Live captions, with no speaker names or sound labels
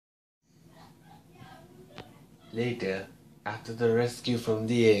Later, after the rescue from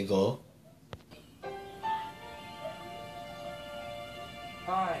Diego.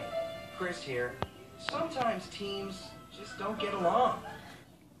 Hi, Chris here. Sometimes teams just don't get along.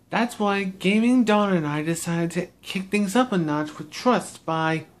 That's why Gaming Dawn and I decided to kick things up a notch with trust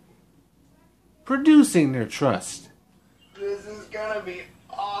by producing their trust. This is gonna be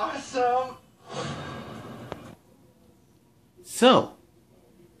awesome. So,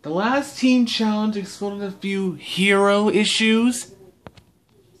 the last team challenge exploded a few hero issues,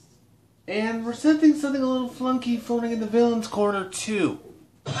 and we're sensing something a little flunky floating in the villain's corner too.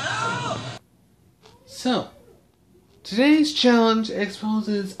 So, today's challenge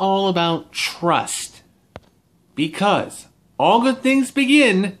exposes all about trust. Because all good things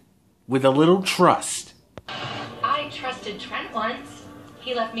begin with a little trust. I trusted Trent once.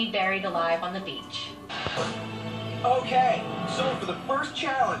 He left me buried alive on the beach. Okay, so for the first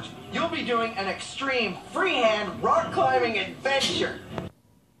challenge, you'll be doing an extreme freehand rock climbing adventure.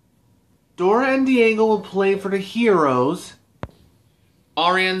 Dora and Diego will play for the heroes.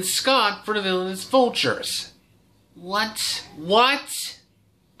 Aria and Scott for the villainous vultures. What?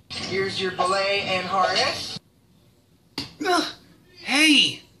 Here's your belay and harness. Ugh.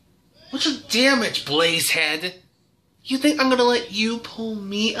 Hey! What's your damage, Blazehead? You think I'm gonna let you pull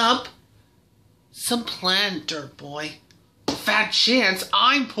me up? Some plan, dirt boy. Fat chance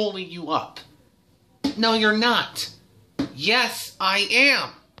I'm pulling you up. No, you're not. Yes, I am.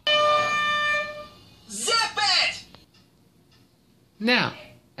 Zip it! Now,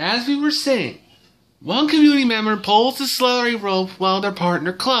 as we were saying, one community member pulls the slippery rope while their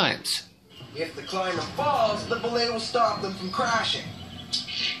partner climbs. If the climber falls, the belay will stop them from crashing.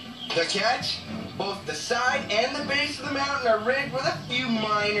 The catch? Both the side and the base of the mountain are rigged with a few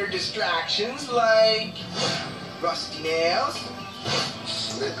minor distractions like rusty nails,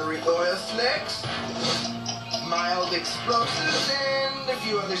 slippery oil slicks, mild explosives, and a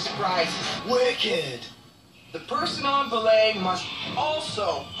few other surprises. Wicked! The person on belay must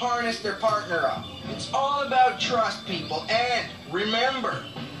also harness their partner up. It's all about trust, people, and remember,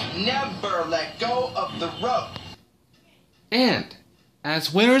 never let go of the rope. And,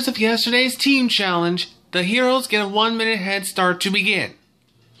 as winners of yesterday's team challenge, the heroes get a 1-minute head start to begin.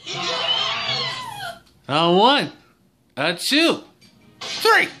 A 1, a 2,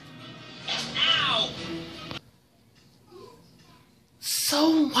 3! Ow!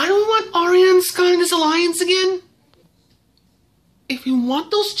 So, why do we want Aria and Scott in this alliance again? If we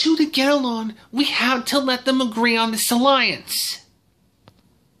want those two to get along, we have to let them agree on this alliance.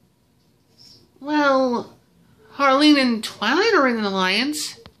 Well, Harleen and Twilight are in an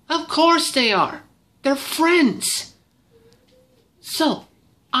alliance. Of course they are. They're friends. So,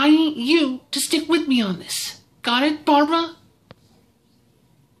 I need you to stick with me on this. Got it, Barbara?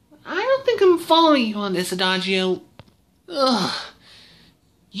 I don't think I'm following you on this, Adagio. Ugh.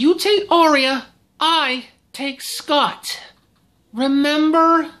 You take Aria, I take Scott.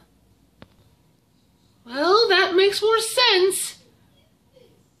 Remember? Well, that makes more sense.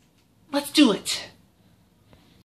 Let's do it.